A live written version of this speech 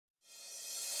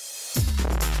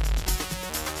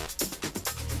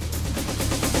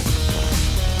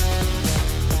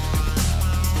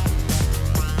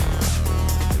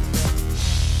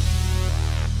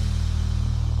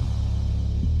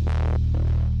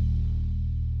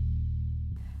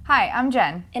Hi, I'm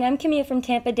Jen, And I'm Camille from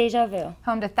Tampa, Deja Vu,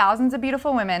 home to thousands of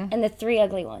beautiful women. and the three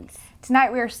ugly ones.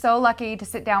 Tonight we are so lucky to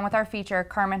sit down with our feature,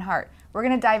 Carmen Hart. We're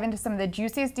going to dive into some of the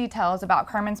juiciest details about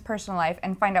Carmen's personal life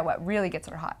and find out what really gets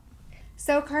her hot.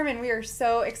 So Carmen, we are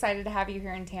so excited to have you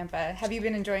here in Tampa. Have you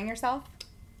been enjoying yourself?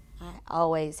 I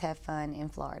always have fun in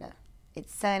Florida.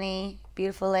 It's sunny,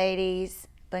 beautiful ladies,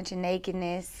 bunch of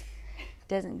nakedness.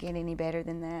 Doesn't get any better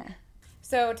than that.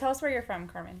 So tell us where you're from,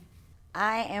 Carmen.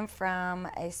 I am from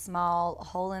a small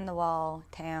hole-in-the-wall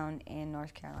town in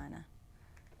North Carolina.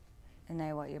 I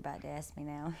know what you're about to ask me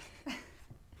now.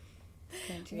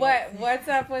 What's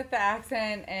up with the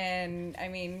accent? And I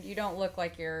mean, you don't look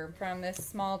like you're from this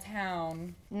small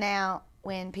town. Now,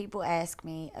 when people ask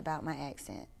me about my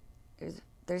accent,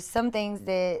 there's some things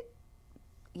that,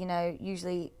 you know,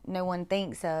 usually no one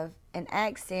thinks of. An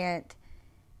accent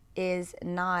is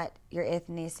not your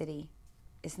ethnicity.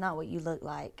 It's not what you look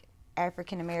like.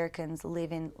 African Americans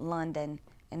live in London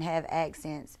and have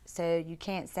accents, so you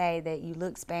can't say that you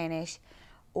look Spanish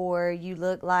or you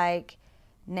look like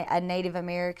a Native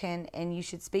American and you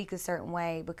should speak a certain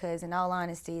way, because in all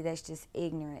honesty, that's just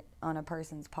ignorant on a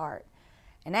person's part.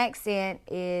 An accent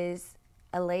is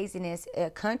a laziness, a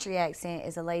country accent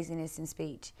is a laziness in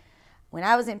speech. When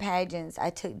I was in pageants, I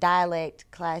took dialect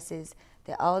classes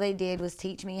that all they did was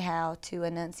teach me how to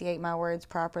enunciate my words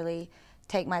properly,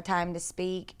 take my time to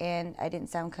speak, and I didn't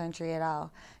sound country at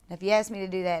all. And if you ask me to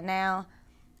do that now,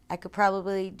 I could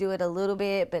probably do it a little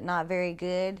bit, but not very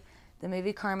good. The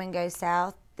movie Carmen Goes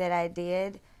South that I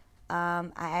did, I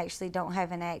actually don't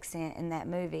have an accent in that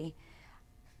movie.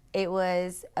 It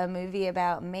was a movie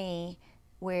about me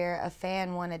where a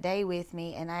fan won a day with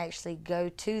me, and I actually go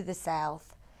to the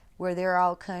South where they're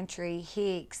all country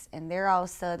hicks and they're all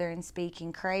Southern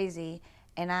speaking crazy,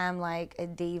 and I'm like a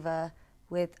diva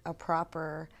with a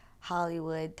proper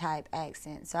Hollywood type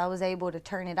accent. So I was able to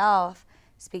turn it off,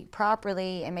 speak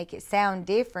properly, and make it sound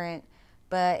different,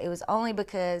 but it was only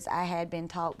because I had been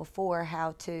taught before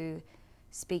how to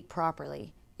speak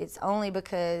properly. It's only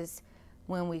because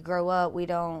when we grow up,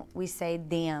 we say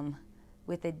them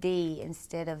with a D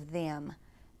instead of them.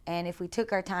 And if we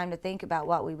took our time to think about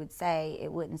what we would say, it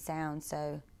wouldn't sound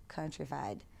so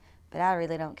countrified. But I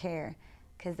really don't care,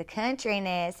 because the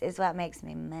countryness is what makes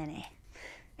me money.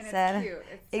 And so, it's cute.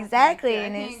 It's exactly, cute.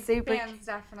 and I it's think super. fans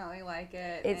definitely like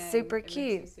it. It's and super it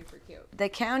cute. Makes you super cute. The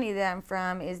county that I'm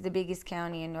from is the biggest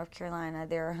county in North Carolina.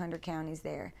 There are 100 counties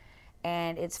there,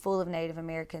 and it's full of Native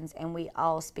Americans, and we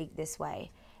all speak this way.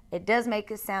 It does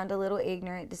make us sound a little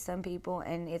ignorant to some people,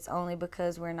 and it's only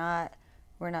because we're not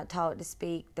taught to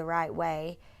speak the right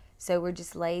way. So we're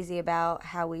just lazy about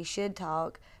how we should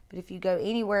talk. But if you go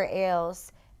anywhere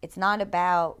else, it's not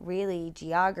about really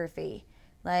geography.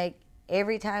 Like,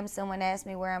 every time someone asks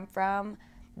me where I'm from,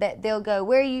 that they'll go,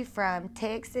 "Where are you from?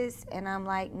 Texas?" And I'm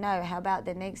like, "No, how about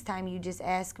the next time you just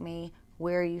ask me,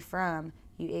 where are you from,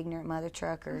 you ignorant mother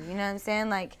trucker?" You know what I'm saying?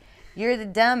 Like, you're the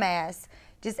dumbass.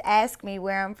 Just ask me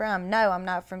where I'm from. No, I'm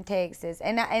not from Texas.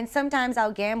 And sometimes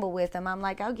I'll gamble with them. I'm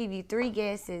like, I'll give you 3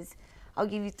 guesses. I'll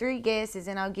give you 3 guesses,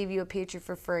 and I'll give you a picture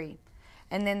for free.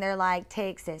 And then they're like,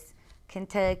 Texas,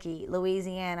 Kentucky,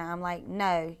 Louisiana. I'm like,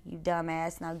 no, you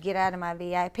dumbass. Now get out of my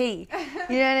VIP. You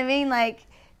know what I mean? Like,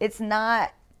 it's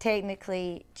not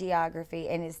technically geography,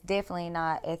 and it's definitely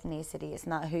not ethnicity. It's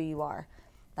not who you are.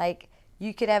 Like,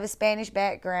 you could have a Spanish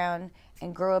background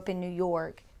and grow up in New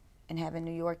York and have a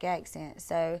New York accent.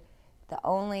 So the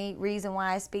only reason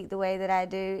why I speak the way that I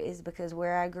do is because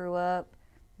where I grew up,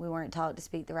 we weren't taught to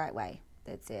speak the right way.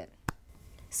 That's it.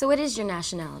 So what is your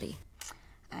nationality?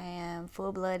 I am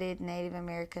full-blooded Native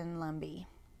American Lumbee.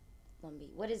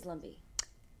 Lumbee. What is Lumbee?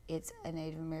 It's a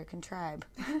Native American tribe.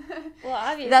 Well,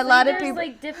 obviously, That a lot of there's people,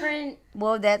 like different...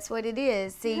 Well, that's what it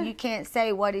is. See, you can't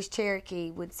say, what is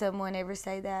Cherokee? Would someone ever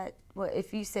say that? Well,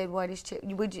 if you said, what is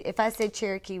Cherokee? If I said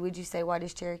Cherokee, would you say, what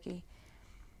is Cherokee?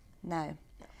 No.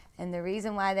 And the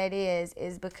reason why that is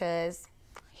because,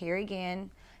 here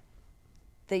again,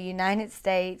 the United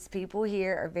States, people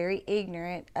here are very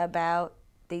ignorant about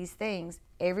these things.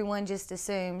 Everyone just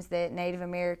assumes that Native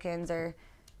Americans are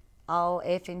all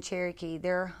effing Cherokee.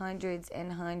 There are hundreds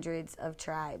and hundreds of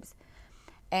tribes.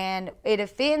 And it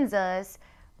offends us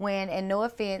when, and no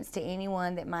offense to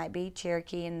anyone that might be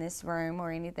Cherokee in this room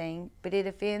or anything, but it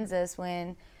offends us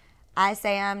when I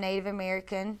say I'm Native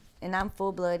American and I'm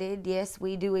full-blooded. Yes,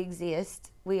 we do exist.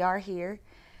 We are here.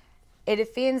 It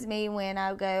offends me when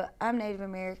I go, I'm Native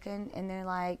American, and they're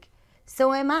like,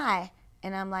 so am I.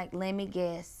 And I'm like, let me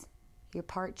guess, you're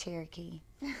part Cherokee.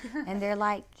 And they're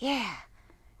like, yeah.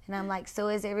 And I'm like, so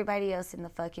is everybody else in the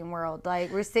fucking world.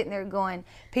 Like, we're sitting there going,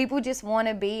 people just want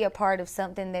to be a part of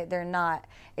something that they're not.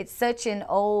 It's such an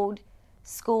old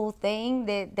school thing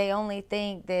that they only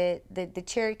think that the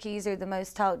Cherokees are the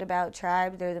most talked about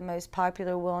tribe. They're the most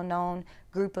popular, well-known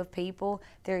group of people.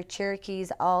 There are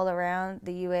Cherokees all around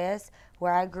the U.S.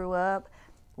 Where I grew up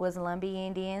was Lumbee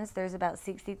Indians. There's about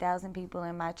 60,000 people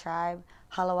in my tribe,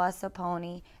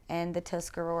 Halawasaponi, and the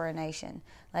Tuscarora Nation.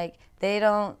 Like, they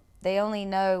only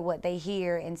know what they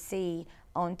hear and see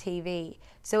on TV.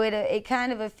 So it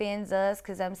kind of offends us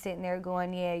because I'm sitting there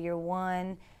going, yeah, you're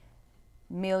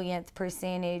 1/1,000,000th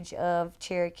percentage of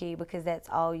Cherokee because that's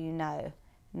all you know.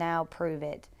 Now prove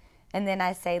it. And then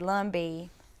I say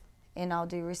Lumbee, in all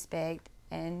due respect,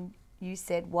 and you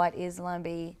said, what is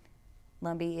Lumbee?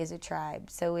 Lumbee is a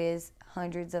tribe. So is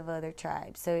hundreds of other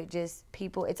tribes. So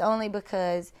it's only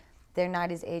because they're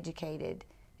not as educated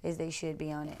as they should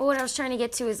be on it. But what I was trying to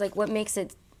get to is like what makes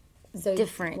it so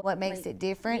different. What makes it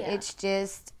different? Yeah. It's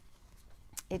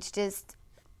just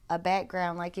a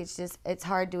background. Like, it's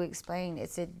hard to explain.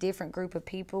 It's a different group of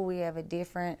people. We have a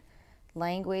different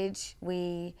language.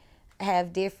 We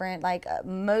have different, like,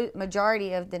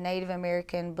 majority of the Native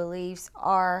American beliefs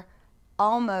are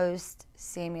almost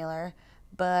similar,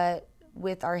 but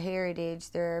with our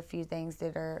heritage, there are a few things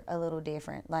that are a little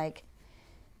different. Like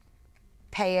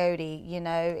peyote,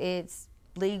 it's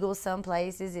legal some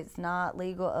places, it's not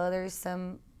legal others.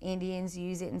 Some Indians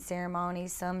use it in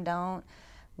ceremonies, some don't.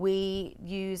 We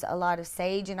use a lot of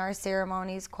sage in our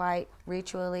ceremonies quite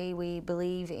ritually. We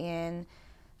believe in,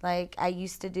 like, I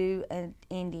used to do an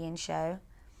Indian show,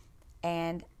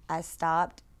 and I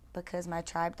stopped because my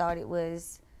tribe thought it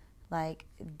was, like,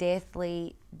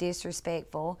 deathly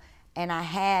disrespectful, and I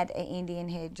had an Indian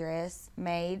headdress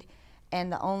made,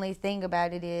 and the only thing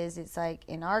about it is, it's like,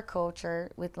 in our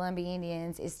culture with Lumbee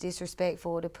Indians, it's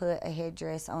disrespectful to put a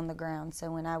headdress on the ground.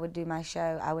 So when I would do my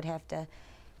show, I would have to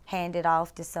hand it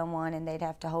off to someone, and they'd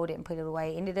have to hold it and put it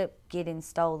away. It ended up getting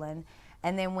stolen.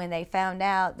 And then when they found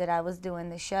out that I was doing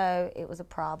the show, it was a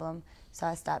problem, so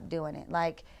I stopped doing it.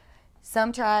 Like,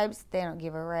 some tribes, they don't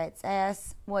give a rat's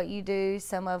ass what you do.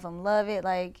 Some of them love it.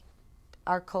 Like,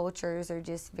 our cultures are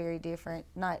just very different.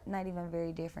 Not even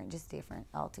very different, just different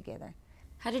altogether.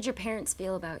 How did your parents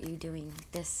feel about you doing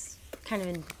this kind of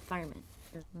environment?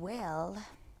 Well,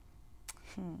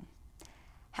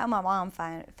 how my mom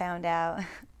found out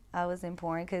I was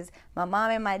important, because my mom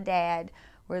and my dad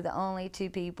were the only two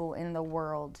people in the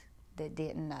world that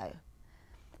didn't know.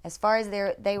 As far as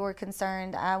they were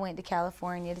concerned, I went to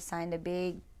California to sign a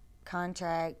big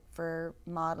contract for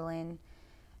modeling,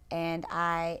 and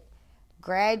I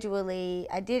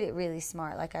did it really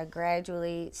smart. Like, I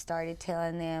gradually started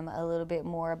telling them a little bit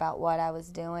more about what I was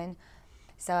doing.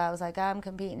 So I was like, I'm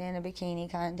competing in a bikini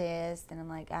contest, and I'm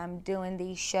like, I'm doing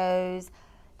these shows.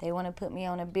 They want to put me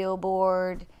on a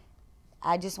billboard.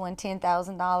 I just won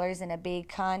 $10,000 in a big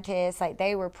contest. Like,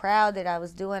 they were proud that I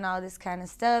was doing all this kind of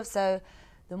stuff. So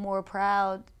the more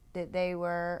proud that they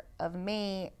were of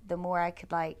me, the more I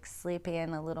could, like, slip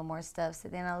in a little more stuff. So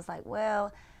then I was like,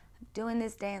 well, I'm doing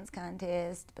this dance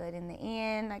contest, but in the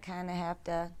end, I kind of have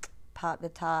to pop the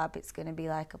top. It's going to be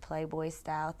like a Playboy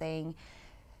style thing.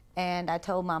 And I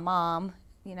told my mom,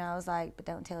 I was like, but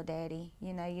don't tell Daddy.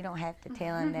 You don't have to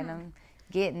tell him that I'm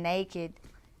getting naked.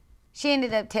 She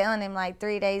ended up telling him like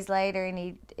 3 days later,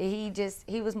 and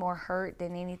he was more hurt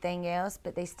than anything else,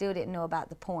 but they still didn't know about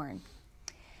the porn.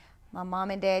 My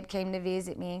mom and dad came to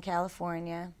visit me in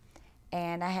California,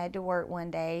 and I had to work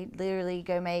one day, literally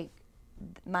go make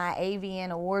my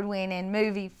AVN award-winning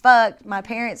movie, Fucked. My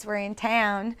parents were in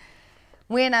town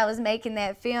when I was making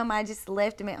that film. I just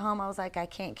left them at home. I was like, I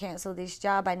can't cancel this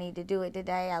job. I need to do it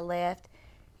today. I left,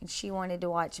 and she wanted to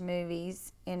watch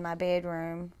movies in my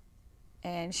bedroom,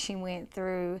 and she went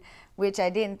through, which I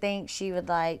didn't think she would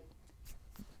like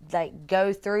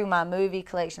go through my movie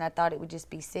collection. I thought it would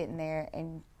just be sitting there,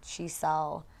 and she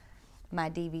saw my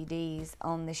DVDs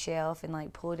on the shelf and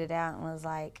like pulled it out and was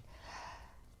like,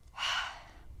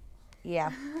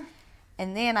 yeah.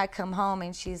 And then I come home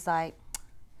and she's like,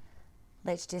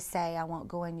 let's just say I won't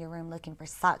go in your room looking for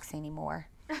socks anymore.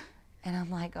 And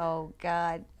I'm like, oh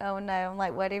God, oh no. I'm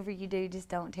like, whatever you do, just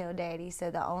don't tell Daddy.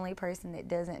 So the only person that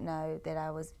doesn't know that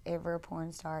I was ever a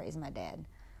porn star is my dad.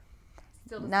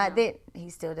 Not that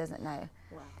he still doesn't know.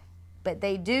 Wow. But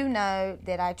they do know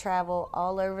that I travel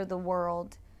all over the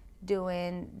world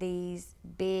doing these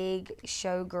big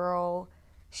showgirl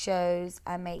shows.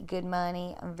 I make good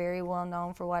money. I'm very well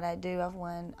known for what I do. I've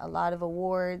won a lot of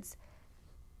awards.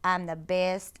 I'm the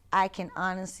best. I can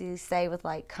honestly say with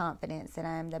like confidence that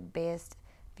I am the best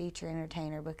feature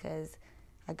entertainer because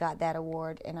I got that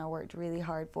award, and I worked really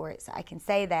hard for it. So I can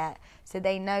say that, so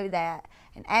they know that.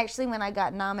 And actually, when I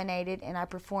got nominated and I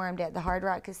performed at the Hard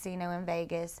Rock Casino in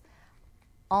Vegas,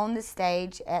 on the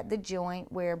stage at the Joint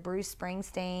where Bruce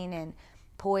Springsteen and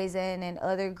Poison and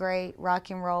other great rock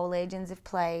and roll legends have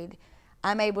played,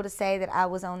 I'm able to say that I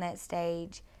was on that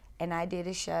stage and I did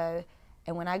a show.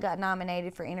 And when I got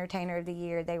nominated for Entertainer of the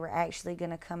Year, they were actually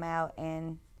going to come out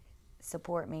and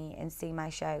support me and see my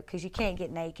show, because you can't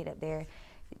get naked up there.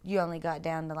 You only got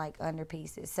down to like under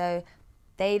pieces. So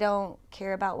they don't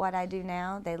care about what I do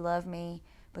now. They love me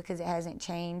because it hasn't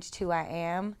changed who I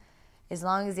am. As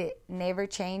long as it never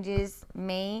changes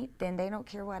me, then they don't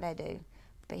care what I do.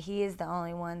 But he is the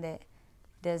only one that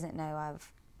doesn't know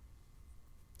I've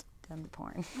done the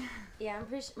porn. Yeah, I'm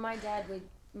pretty sure my dad would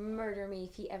murder me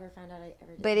if he ever found out I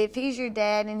ever did. But if he's your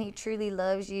dad and he truly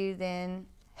loves you, then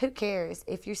who cares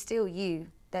if you're still you?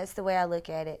 That's the way I look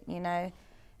at it, you know?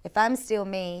 If I'm still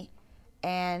me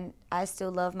and I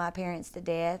still love my parents to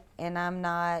death and I'm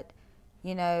not,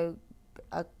 you know,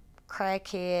 a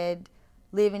crackhead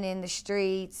living in the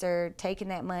streets or taking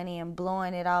that money and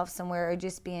blowing it off somewhere, or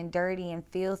just being dirty and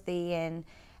filthy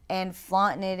and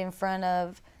flaunting it in front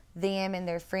of them and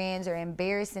their friends, or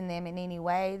embarrassing them in any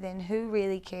way, then who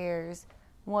really cares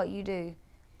what you do?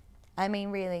 I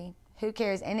mean, really, who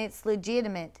cares? And it's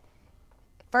legitimate.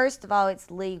 First of all, it's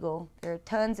legal. There are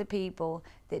tons of people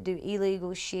that do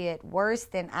illegal shit worse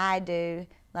than I do,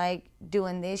 like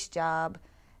doing this job,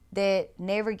 that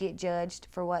never get judged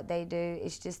for what they do.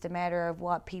 It's just a matter of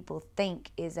what people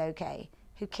think is okay.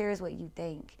 Who cares what you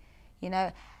think? You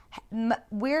know,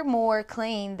 we're more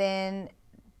clean than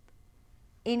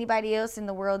anybody else in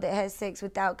the world that has sex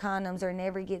without condoms or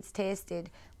never gets tested.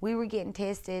 We were getting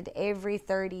tested every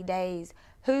 30 days.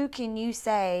 Who can you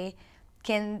say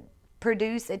can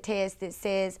produce a test that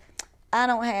says, I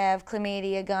don't have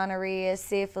chlamydia, gonorrhea,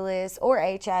 syphilis, or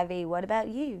HIV? What about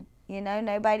you? You know,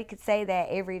 nobody could say that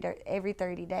every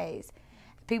 30 days.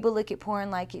 People look at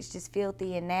porn like it's just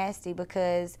filthy and nasty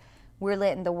because we're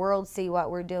letting the world see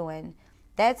what we're doing.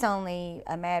 That's only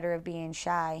a matter of being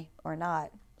shy or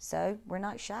not. So we're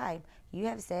not shy. You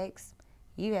have sex.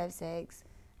 You have sex.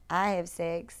 I have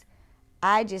sex.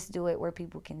 I just do it where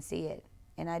people can see it.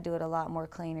 And I do it a lot more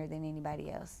cleaner than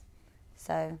anybody else.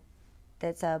 So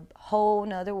that's a whole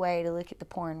nother way to look at the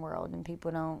porn world, and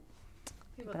people don't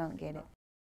get it.